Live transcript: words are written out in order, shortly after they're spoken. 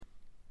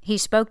He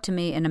spoke to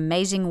me in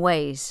amazing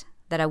ways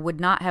that I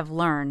would not have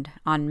learned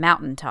on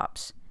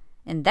mountaintops.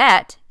 And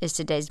that is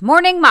today's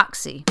Morning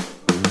Moxie.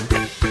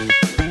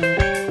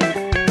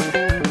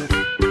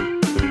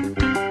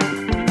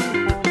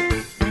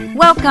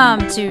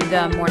 Welcome to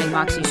the Morning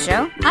Moxie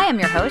Show. I am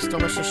your host,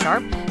 Alicia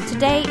Sharp.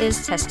 Today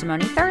is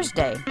Testimony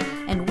Thursday,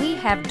 and we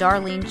have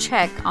Darlene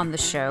Check on the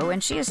show,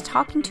 and she is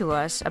talking to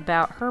us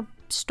about her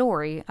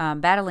story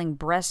battling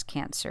breast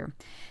cancer.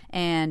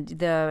 And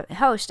the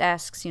host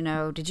asks,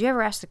 did you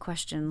ever ask the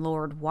question,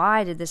 Lord,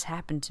 why did this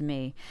happen to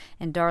me?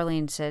 And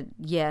Darlene said,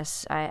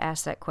 yes, I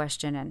asked that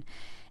question,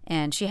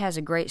 and she has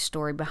a great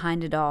story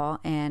behind it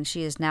all, and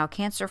she is now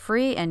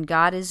cancer-free, and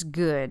God is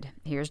good.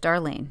 Here's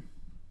Darlene.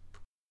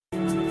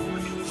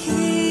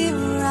 Here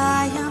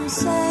I am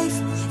safe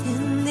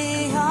in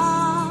the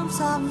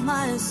arms of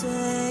my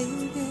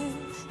Savior.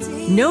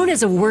 Known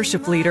as a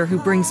worship leader who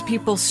brings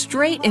people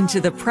straight into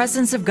the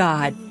presence of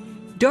God,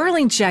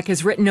 Darlene Check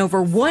has written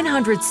over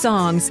 100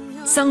 songs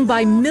sung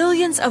by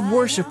millions of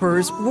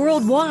worshipers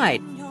worldwide.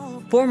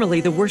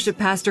 Formerly the worship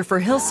pastor for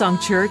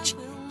Hillsong Church,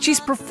 she's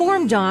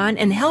performed on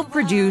and helped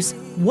produce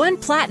 1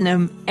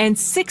 platinum and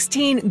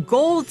 16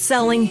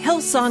 gold-selling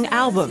Hillsong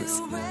albums.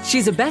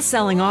 She's a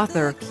best-selling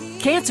author,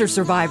 cancer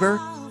survivor,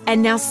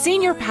 and now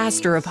senior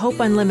pastor of Hope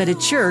Unlimited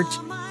Church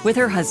with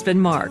her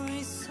husband, Mark.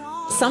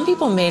 Some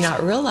people may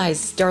not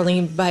realize,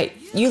 Darlene, but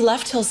you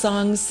left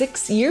Hillsong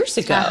 6 years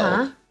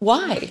ago.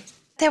 Why?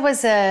 There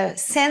was a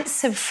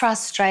sense of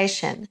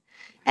frustration,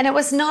 and it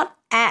was not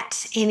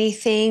at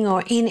anything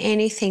or in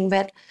anything,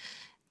 but,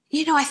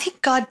 I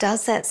think God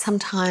does that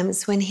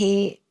sometimes when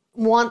He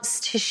wants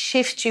to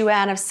shift you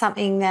out of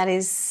something that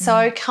is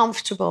so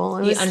comfortable.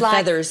 He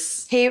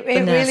unfeathers it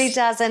really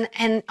does,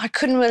 and I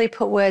couldn't really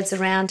put words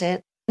around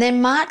it. And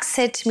then Mark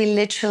said to me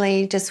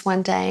literally just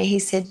one day, he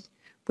said,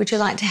 would you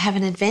like to have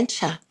an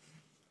adventure?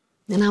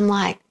 And I'm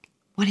like,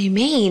 what do you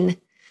mean?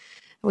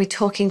 Are we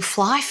talking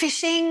fly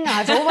fishing?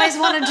 I've always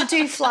wanted to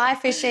do fly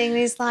fishing. And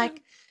he's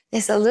like,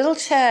 there's a little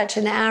church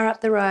an hour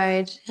up the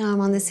road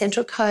on the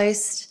Central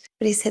Coast.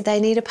 But he said, they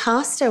need a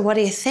pastor. What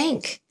do you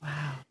think?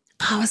 Wow.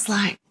 I was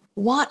like,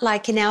 what?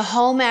 Like in our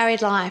whole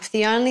married life,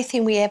 the only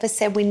thing we ever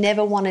said we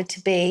never wanted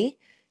to be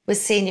was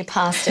senior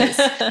pastors.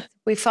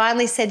 We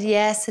finally said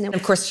yes. And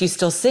of course, you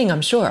still sing,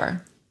 I'm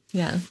sure.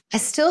 Yeah. I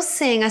still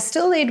sing. I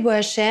still lead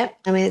worship.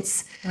 I mean,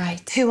 it's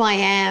who I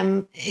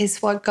am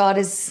is what God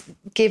has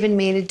given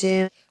me to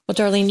do. Well,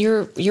 Darlene,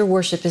 your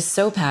worship is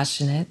so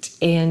passionate,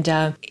 and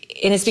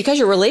it's because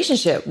your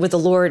relationship with the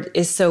Lord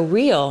is so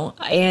real,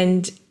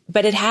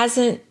 but it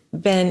hasn't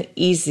been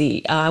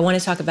easy. I want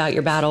to talk about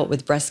your battle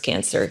with breast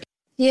cancer.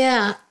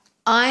 Yeah,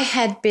 I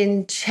had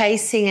been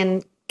chasing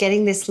and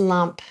getting this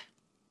lump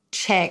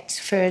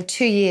checked for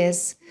 2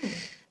 years.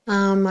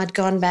 I'd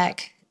gone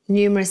back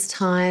numerous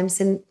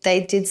times, and they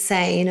did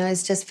say,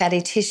 it's just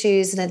fatty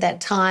tissues. And at that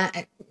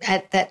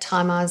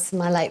time I was in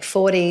my late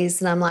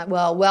 40s, and I'm like,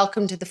 well,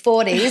 welcome to the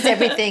 40s.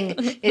 Everything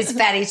is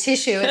fatty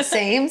tissue, it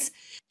seems.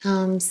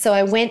 So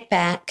I went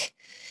back,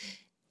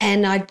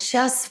 and I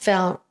just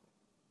felt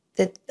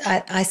that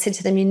I said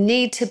to them, you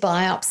need to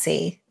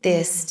biopsy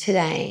this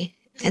today.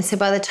 And so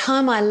by the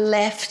time I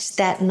left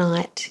that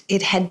night,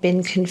 it had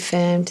been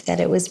confirmed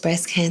that it was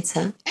breast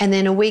cancer. And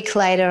then a week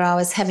later, I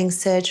was having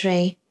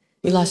surgery.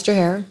 You lost your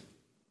hair?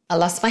 I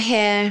lost my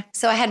hair.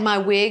 So I had my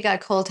wig. I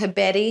called her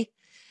Betty.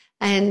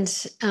 And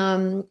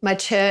my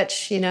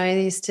church,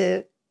 Betty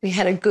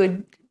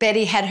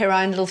had her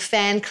own little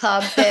fan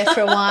club there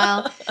for a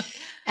while.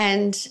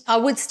 And I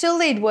would still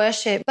lead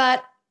worship.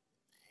 But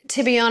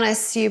to be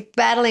honest, you're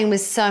battling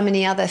with so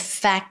many other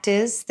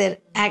factors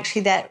that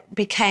actually that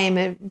became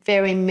a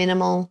very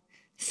minimal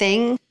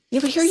thing. Yeah,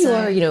 but here you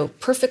are,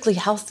 perfectly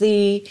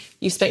healthy.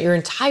 You spent your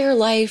entire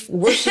life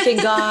worshiping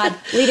God,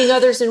 leading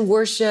others in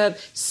worship,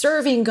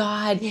 serving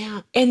God. Yeah.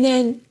 And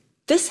then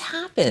this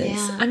happens.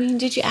 Yeah. I mean,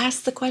 did you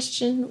ask the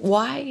question,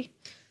 why?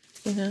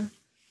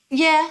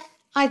 Yeah,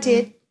 I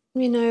did.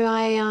 And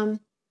I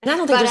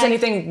don't think there's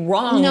anything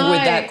wrong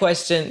with that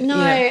question. No,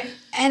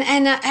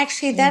 and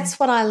actually that's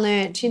what I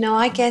learned.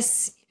 I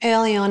guess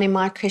early on in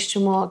my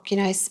Christian walk,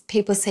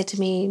 people said to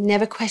me,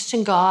 never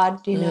question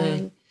God,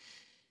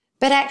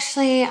 But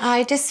actually,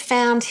 I just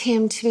found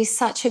him to be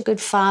such a good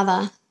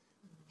father.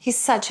 He's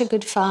such a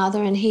good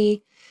father, and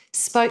he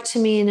spoke to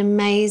me in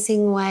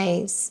amazing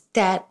ways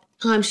that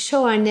I'm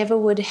sure I never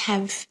would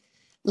have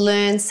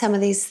learned some of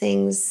these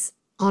things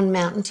on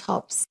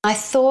mountaintops. I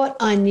thought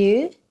I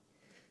knew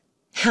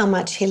how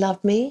much he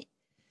loved me,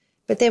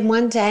 but then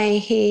one day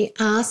he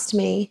asked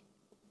me,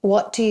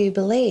 what do you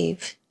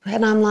believe?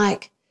 And I'm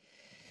like,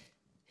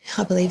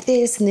 I believe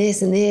this and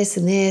this and this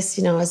and this.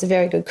 I was a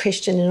very good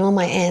Christian in all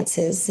my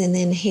answers. And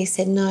then he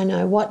said,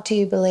 no, what do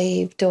you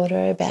believe,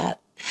 daughter, about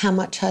how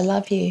much I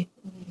love you?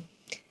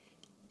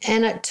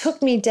 And it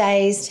took me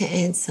days to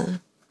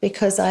answer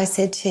because I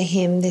said to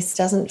him, this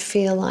doesn't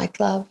feel like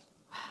love.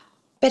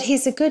 But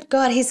he's a good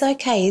God. He's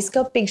okay. He's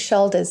got big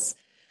shoulders.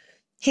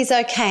 He's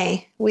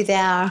okay with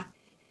our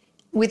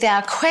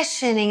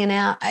questioning and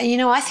our,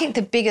 I think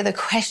the bigger the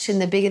question,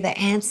 the bigger the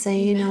answer,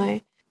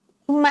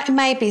 It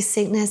may be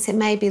sickness, it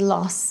may be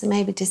loss, it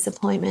may be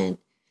disappointment.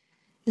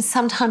 And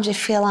sometimes you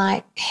feel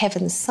like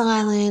heaven's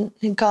silent.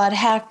 And God,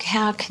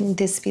 how can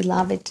this be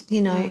loved,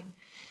 you know?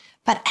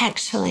 But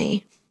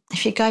actually,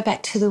 if you go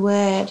back to the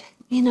word,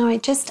 you know,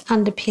 it just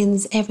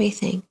underpins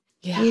everything.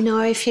 Yeah. You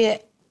know, if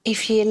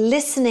you're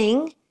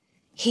listening,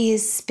 he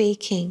is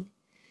speaking.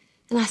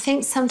 And I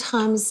think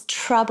sometimes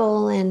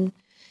trouble and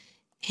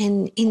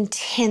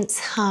intense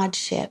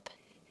hardship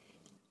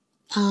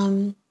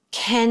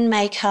can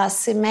make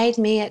us, it made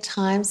me at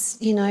times,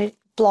 you know,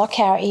 block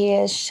our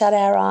ears, shut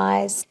our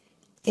eyes.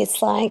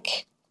 It's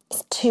like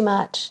it's too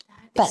much.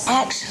 But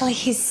actually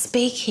he's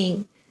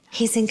speaking.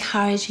 He's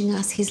encouraging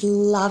us. He's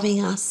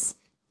loving us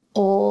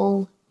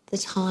all the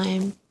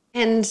time.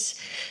 And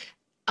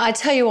I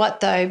tell you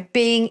what, though,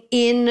 being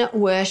in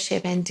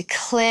worship and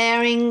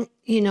declaring,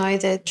 you know,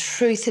 the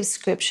truth of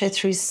Scripture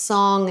through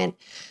song and,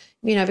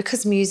 you know,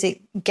 because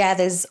music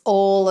gathers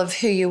all of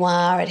who you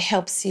are, it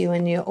helps you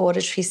in your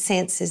auditory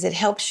senses. It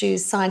helps you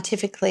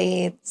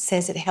scientifically. It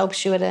says it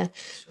helps you at a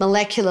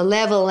molecular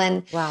level.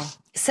 And Wow.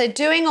 So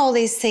doing all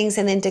these things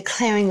and then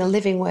declaring the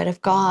living word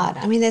of God,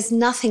 I mean, there's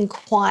nothing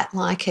quite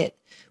like it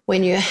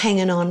when you're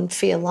hanging on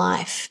for your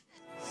life.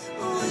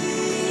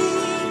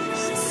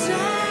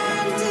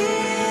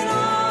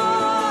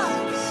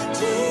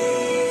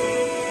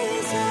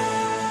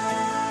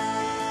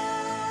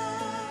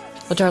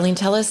 Well, Darlene,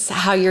 tell us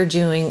how you're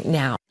doing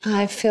now.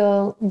 I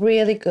feel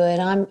really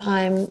good.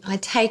 I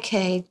take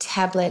a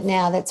tablet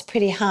now that's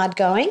pretty hard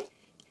going.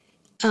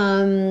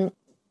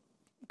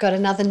 Got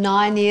another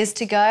 9 years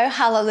to go.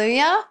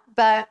 Hallelujah.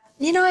 But,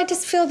 you know, I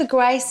just feel the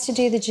grace to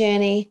do the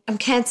journey. I'm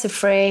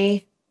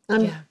cancer-free.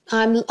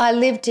 I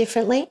live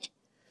differently.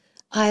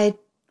 I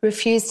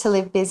refuse to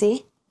live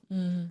busy.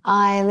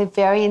 I live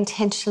very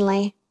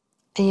intentionally.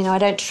 And, you know, I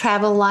don't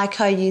travel like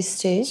I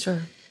used to.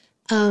 Sure.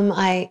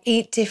 I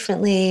eat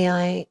differently.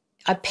 I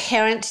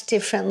parent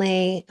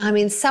differently. I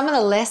mean, some of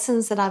the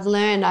lessons that I've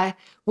learned, I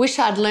wish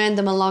I'd learned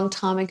them a long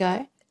time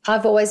ago.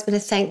 I've always been a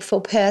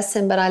thankful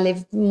person, but I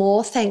live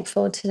more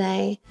thankful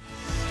today.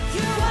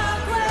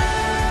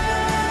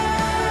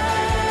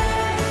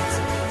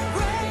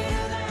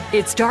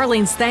 It's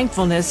Darlene's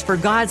thankfulness for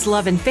God's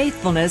love and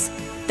faithfulness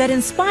that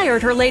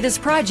inspired her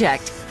latest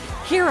project,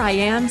 Here I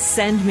Am,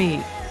 Send Me,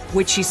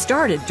 which she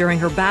started during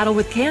her battle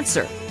with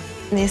cancer.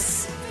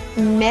 This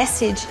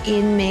message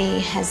in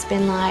me has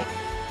been like,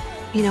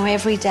 you know,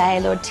 every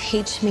day, Lord,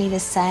 teach me to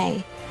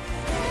say,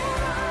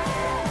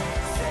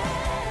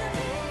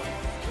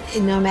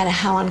 no matter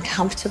how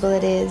uncomfortable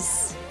it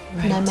is,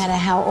 no matter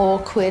how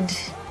awkward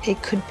it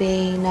could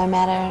be, no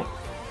matter,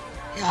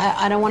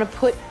 I don't want to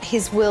put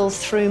his will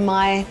through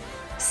my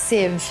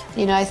sieve,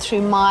 you know,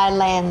 through my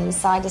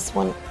lens. I just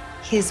want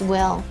his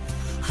will.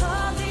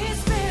 Holy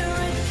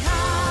Spirit,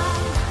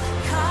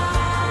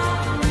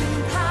 come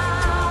in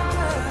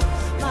power.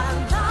 My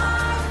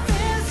life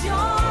is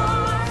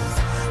yours.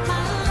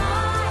 My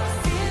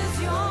life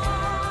is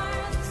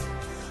yours.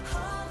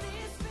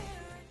 Holy Spirit.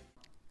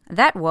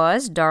 That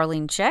was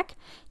Darlene Zschech.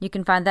 You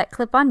can find that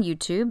clip on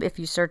YouTube if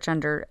you search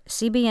under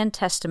CBN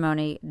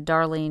Testimony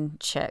Darlene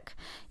Zschech.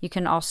 You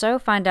can also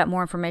find out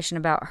more information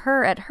about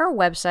her at her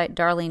website,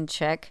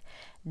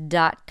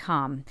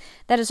 darlenezschech.com.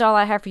 That is all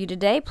I have for you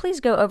today.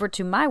 Please go over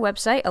to my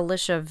website,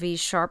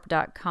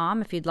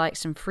 AliciaVSharp.com, if you'd like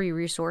some free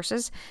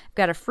resources. I've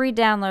got a free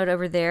download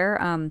over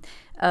there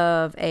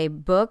of a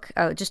book,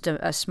 just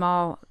a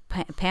small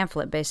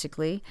pamphlet,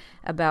 basically,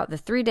 about the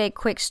 3-day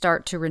quick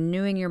start to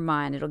renewing your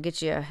mind. It'll get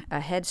you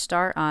a head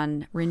start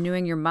on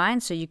renewing your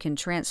mind so you can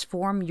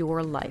transform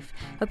your life.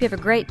 Hope you have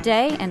a great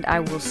day, and I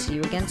will see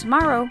you again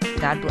tomorrow.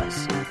 God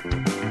bless.